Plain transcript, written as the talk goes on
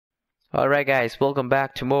Alright guys, welcome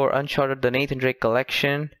back to more Uncharted the Nathan Drake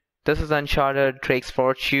collection. This is Uncharted Drake's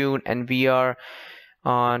Fortune and we are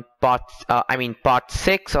on part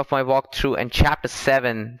 6 of my walkthrough and chapter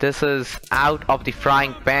 7. This is Out of the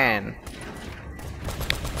Frying Pan.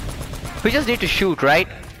 We just need to shoot, right?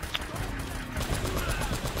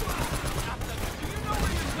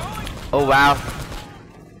 Oh wow.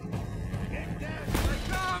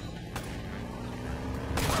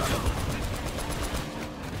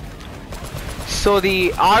 So the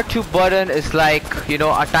R2 button is like, you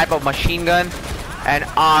know, a type of machine gun, and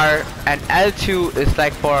R and L2 is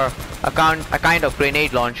like for a kind of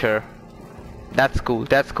grenade launcher. That's cool,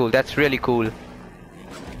 that's really cool.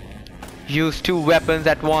 Use two weapons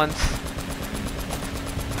at once.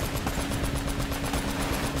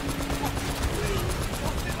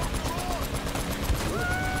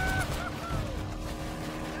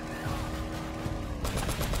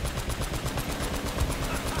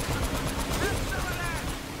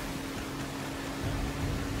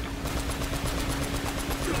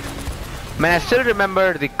 Man, I still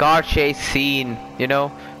remember the car chase scene, you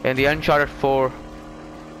know, in the Uncharted 4.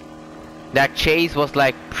 That chase was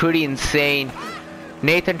like pretty insane.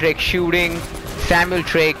 Nathan Drake shooting, Samuel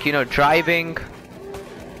Drake, you know, driving.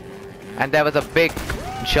 And there was a big,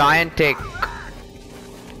 gigantic,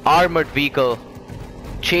 armored vehicle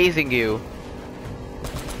chasing you.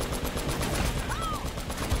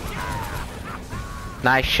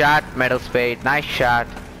 Nice shot, Metal Spade, nice shot.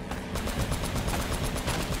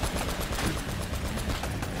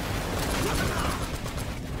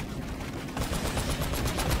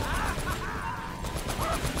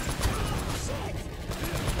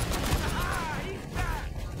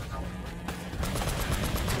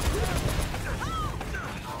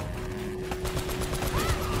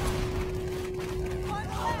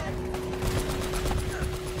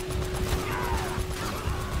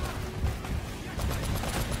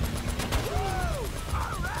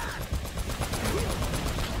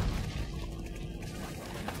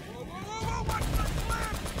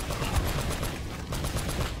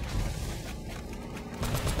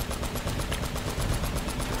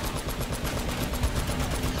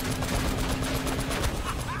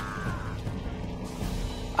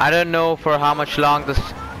 I don't know for how much long this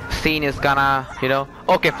scene is gonna, you know.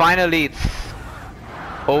 Okay, finally it's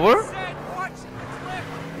over.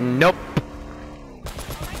 Nope.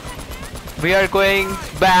 We are going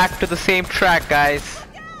back to the same track, guys.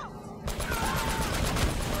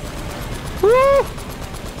 Woo!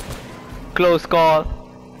 Close call.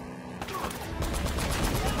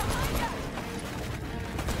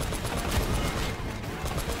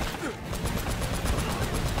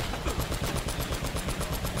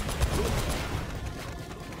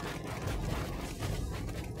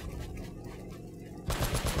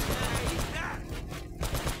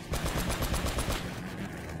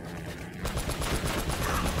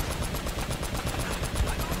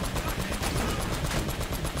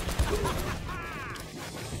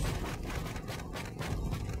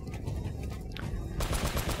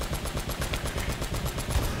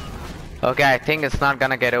 Okay, I think it's not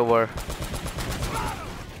gonna get over.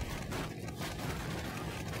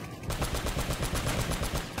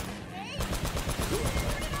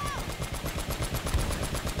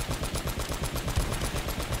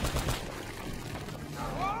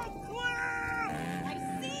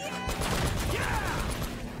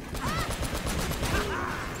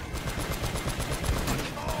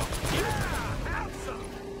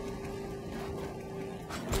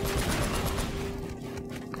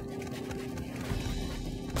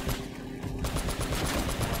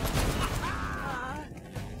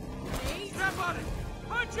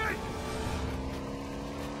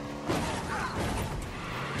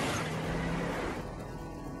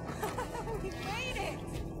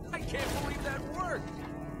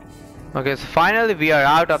 Okay, so finally we are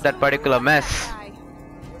out of that particular mess.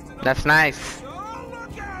 That's nice.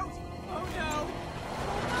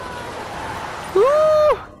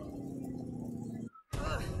 Woo!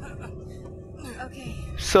 Okay.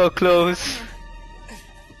 So close.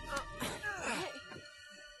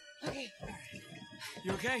 Okay.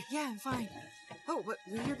 You okay? Yeah, I'm fine. Oh, but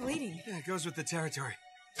you're bleeding. Yeah, it goes with the territory.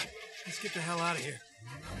 Let's get the hell out of here.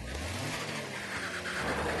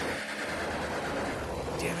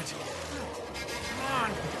 Damn it. Come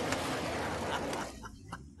on.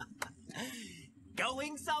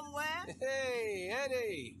 Going somewhere? Hey,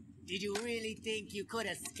 Eddie. Did you really think you could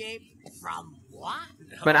escape from what?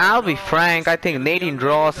 But I'll be frank, I think Nadine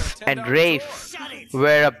Ross and Rafe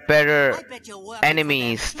were a better I bet you're working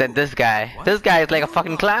enemies for them than this guy. This guy is like a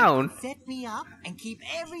fucking clown. Set me up and keep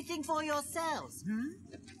everything for yourselves, hmm?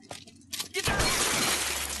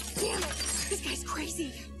 Damn it!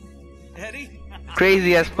 Eddie.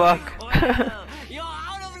 Crazy as fuck. Well, you're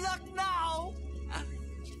out of luck now.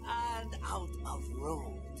 And out of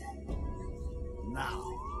road.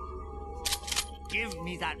 Now, give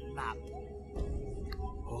me that map.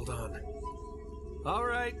 Hold on. All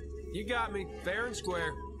right, you got me, fair and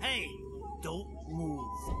square. Hey, don't move.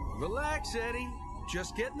 Relax, Eddie.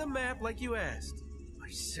 Just getting the map like you asked. I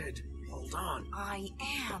said, hold on. I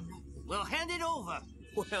am. Well, hand it over.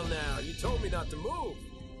 Well, now, you told me not to move.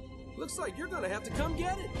 Looks like you're gonna have to come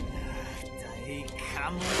get it.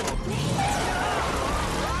 Come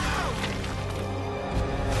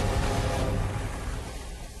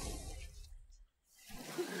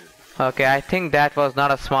Okay, I think that was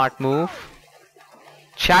not a smart move.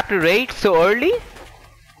 Chapter 8 so early?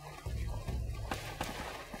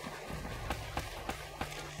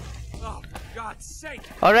 Oh, God's sake.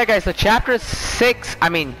 Alright guys, so chapter 6,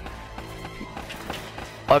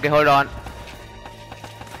 okay, hold on.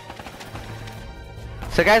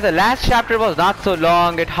 So guys, the last chapter was not so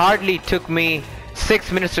long. It hardly took me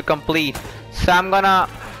 6 minutes to complete. So I'm gonna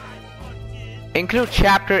include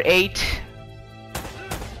chapter 8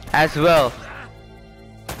 as well.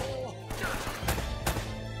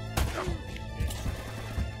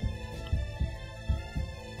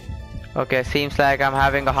 Okay, seems like I'm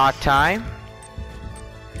having a hard time.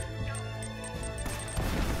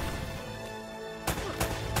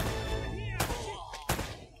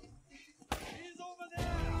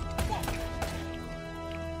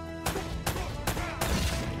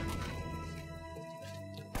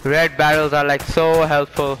 Red barrels are like so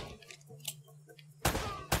helpful.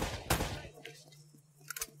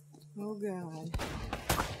 Oh god.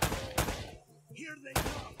 Here they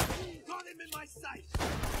come. Got him in my sight.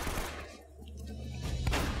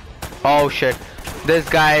 Oh shit. This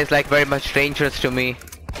guy is like very much dangerous to me.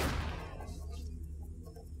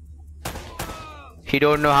 He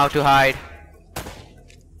don't know how to hide.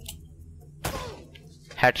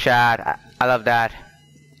 Headshot. I love that.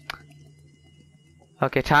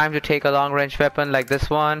 Okay, time to take a long range weapon like this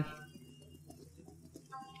one.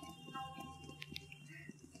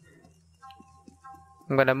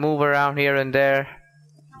 I'm gonna move around here and there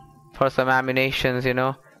for some ammunitions, you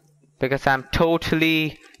know, because I'm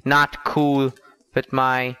totally not cool with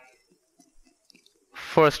my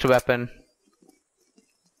first weapon.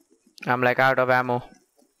 I'm like out of ammo.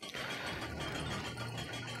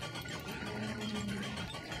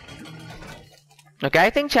 Okay,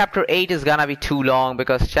 I think chapter 8 is gonna be too long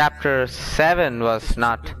because chapter 7 was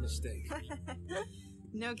not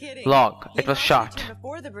No kidding. long. You It was lost short. me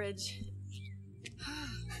before the bridge.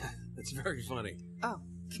 That's very funny. Oh,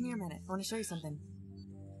 come here a minute. I want to show you something.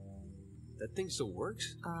 That thing still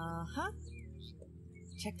works? Uh-huh.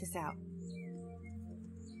 Check this out.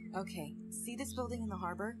 Okay, see this building in the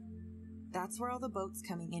harbor? That's where all the boats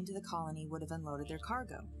coming into the colony would have unloaded their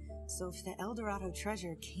cargo. So if the El Dorado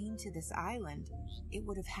treasure came to this island, it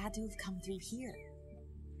would have had to have come through here.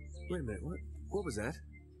 Wait a minute, what was that?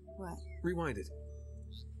 What? Rewind it.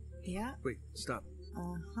 Yeah? Wait, stop.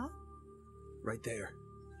 Uh-huh. Right there.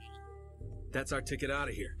 That's our ticket out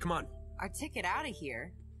of here. Come on. Our ticket out of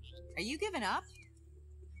here? Are you giving up?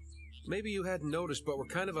 Maybe you hadn't noticed, but we're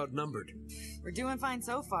kind of outnumbered. We're doing fine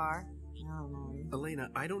so far. I don't know. Elena,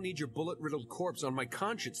 I don't need your bullet-riddled corpse on my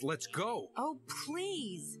conscience. Let's go. Oh,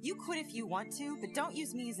 please. You quit if you want to, but don't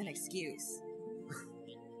use me as an excuse.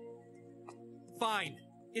 Fine.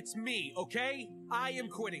 It's me, okay? I am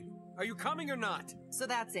quitting. Are you coming or not? So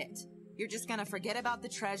that's it. You're just gonna forget about the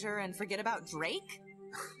treasure and forget about Drake?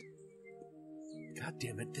 God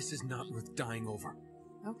damn it, this is not worth dying over.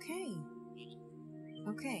 Okay.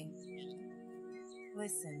 Okay.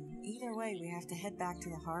 Listen, either way, we have to head back to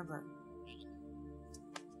the harbor.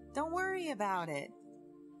 Don't worry about it.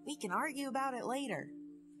 We can argue about it later.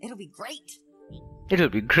 It'll be great. It'll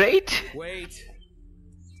be great. Wait.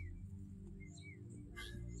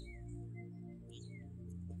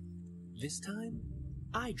 This time,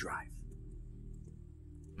 I drive.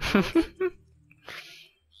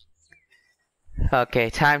 Okay,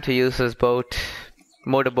 time to use this boat.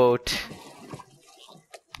 Motorboat.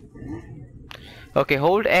 Okay,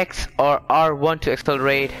 hold X or R1 to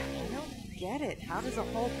accelerate. I don't get it. How does a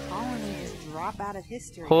whole colony just drop out of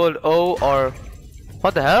history? Hold O or...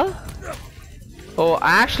 What the hell? Oh,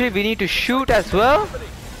 actually we need to shoot as well? Hit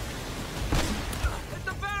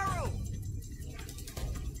the barrel!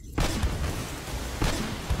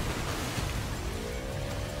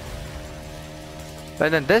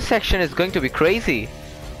 And then this section is going to be crazy.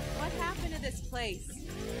 What happened to this place?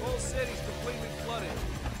 Whole city's completely flooded.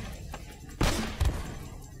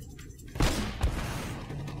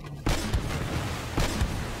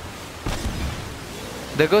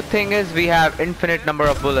 The good thing is we have infinite number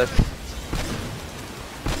of bullets.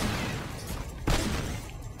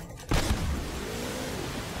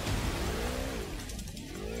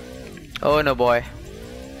 Oh no, boy.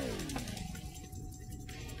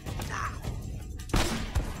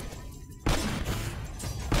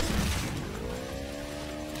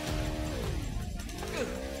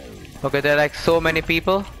 Okay, there are like so many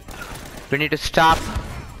people. We need to stop.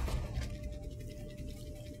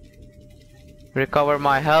 Recover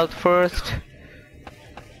my health first.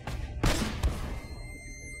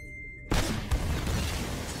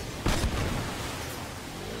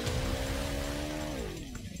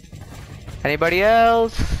 Anybody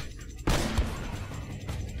else?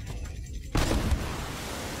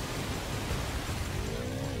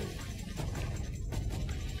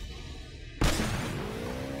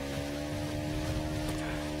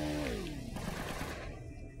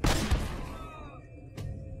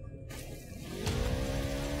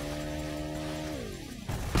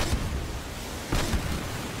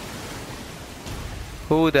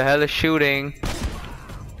 Who the hell is shooting?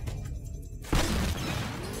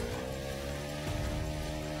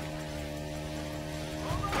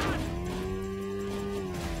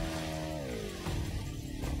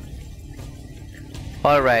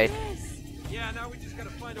 All right. Yeah, now we just gotta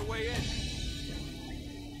find a way in.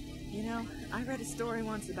 You know, I read a story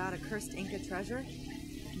once about a cursed Inca treasure.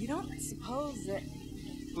 You don't suppose that...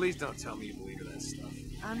 Please don't tell me you believe in that stuff.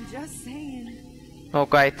 I'm just saying.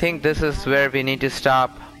 Okay, I think this is where we need to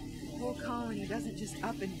stop. The whole colony doesn't just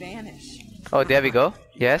up and vanish. Oh, there we go.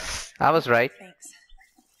 Yes, I was right. Thanks.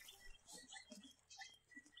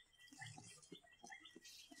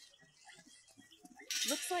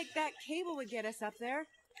 Looks like that cable would get us up there.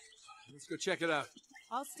 Let's go check it out.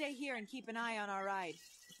 I'll stay here and keep an eye on our ride.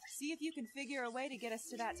 See if you can figure a way to get us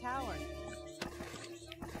to that tower.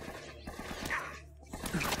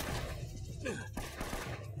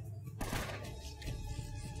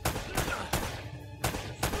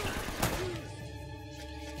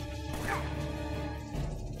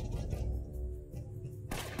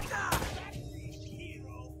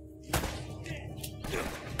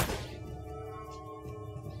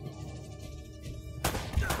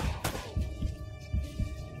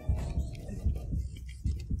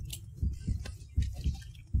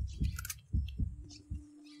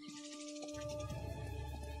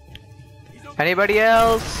 Anybody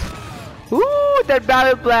else? Ooh, that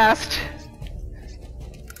battle blast!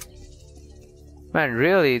 Man,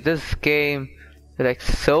 really, this game is like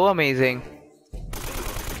so amazing.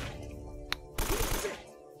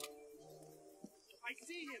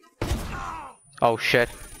 Oh shit.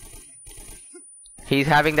 He's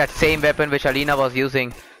having that same weapon which Elena was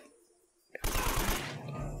using.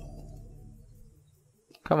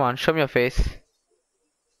 Come on, show me your face.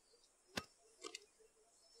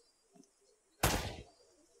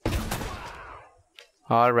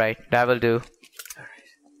 Alright, that will do.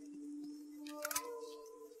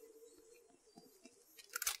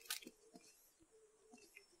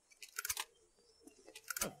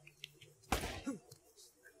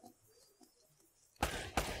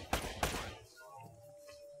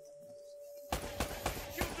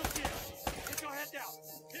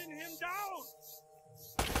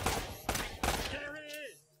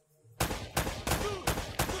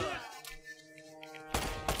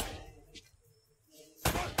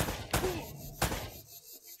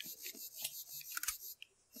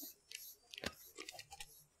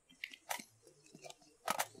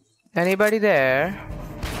 Anybody there?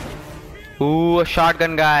 Ooh, a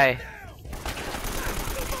shotgun guy.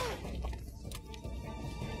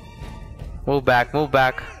 Move back, move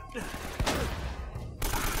back.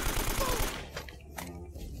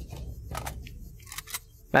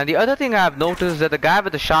 And the other thing I've noticed is that the guy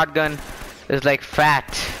with the shotgun is like fat.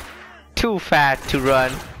 Too fat to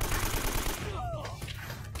run.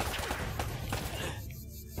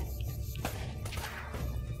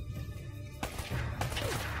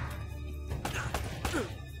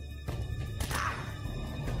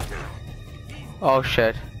 Oh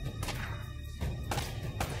shit.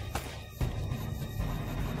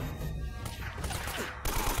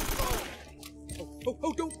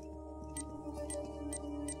 Oh, don't.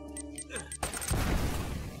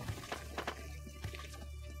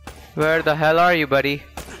 Where the hell are you, buddy?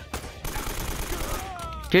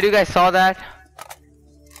 Did you guys saw that?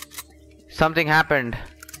 Something happened.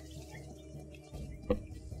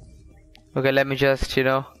 Okay, let me just,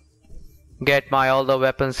 get my all the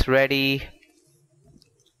weapons ready.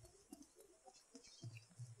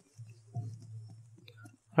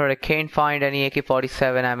 Alright, I can't find any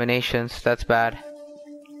AK-47 ammunitions. That's bad.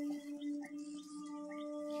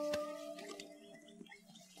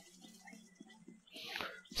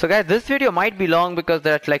 So guys, this video might be long because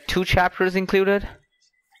there are like 2 chapters included.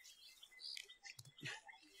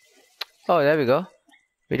 Oh, there we go.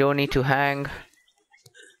 We don't need to hang.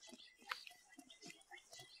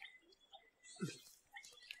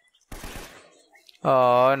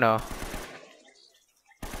 Oh no.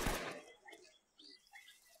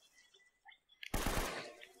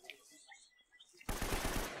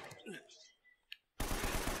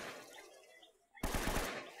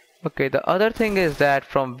 Okay, the other thing is that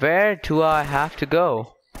from where do I have to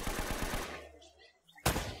go?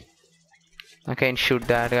 I can't shoot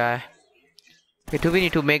that guy. Okay, do we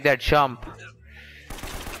need to make that jump?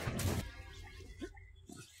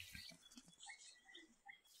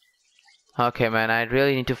 Okay man, I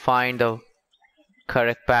really need to find the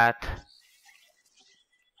correct path.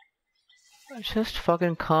 I just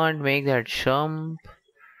fucking can't make that jump.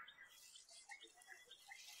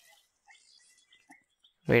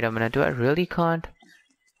 Wait a minute, do I really can't?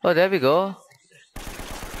 Oh, there we go.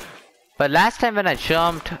 But last time when I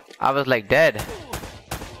jumped, I was like dead.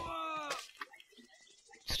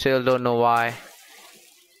 Still don't know why.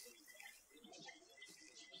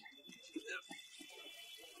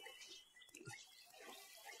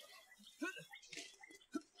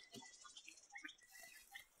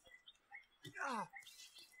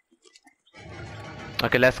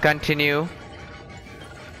 Okay, let's continue.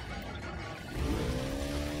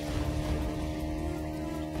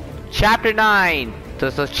 Chapter 9.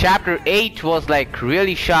 So chapter 8 was like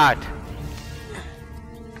really short.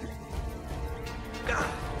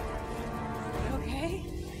 Okay.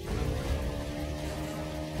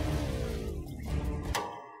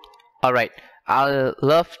 Alright, I'll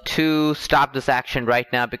love to stop this action right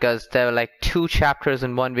now because there were like 2 chapters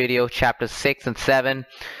in one video, chapters 6 and 7.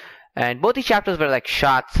 And both the chapters were like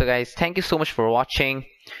short. So guys, thank you so much for watching.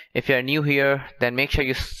 If you're new here, then make sure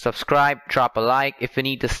you subscribe, drop a like. If you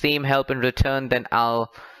need the same help in return, then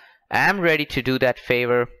I'm ready to do that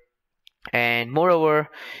favor. And moreover,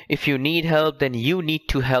 if you need help, then you need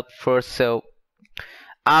to help first. So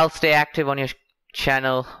I'll stay active on your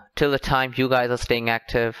channel till the time you guys are staying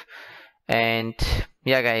active. And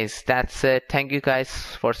yeah guys, that's it. Thank you guys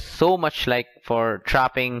for so much, like, for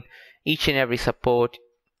dropping each and every support,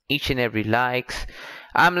 each and every likes.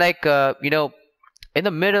 I'm like you know, in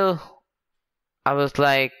the middle I was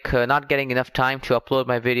like not getting enough time to upload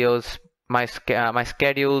my videos. My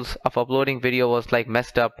schedules of uploading video was like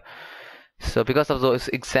messed up, so because of those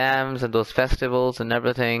exams and those festivals and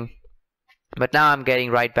everything. But now I'm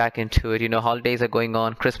getting right back into it. You know, holidays are going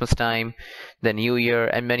on, Christmas time, the New Year,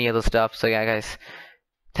 and many other stuff. So yeah guys,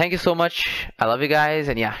 thank you so much. I love you guys,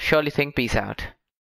 and yeah, surely think peace out.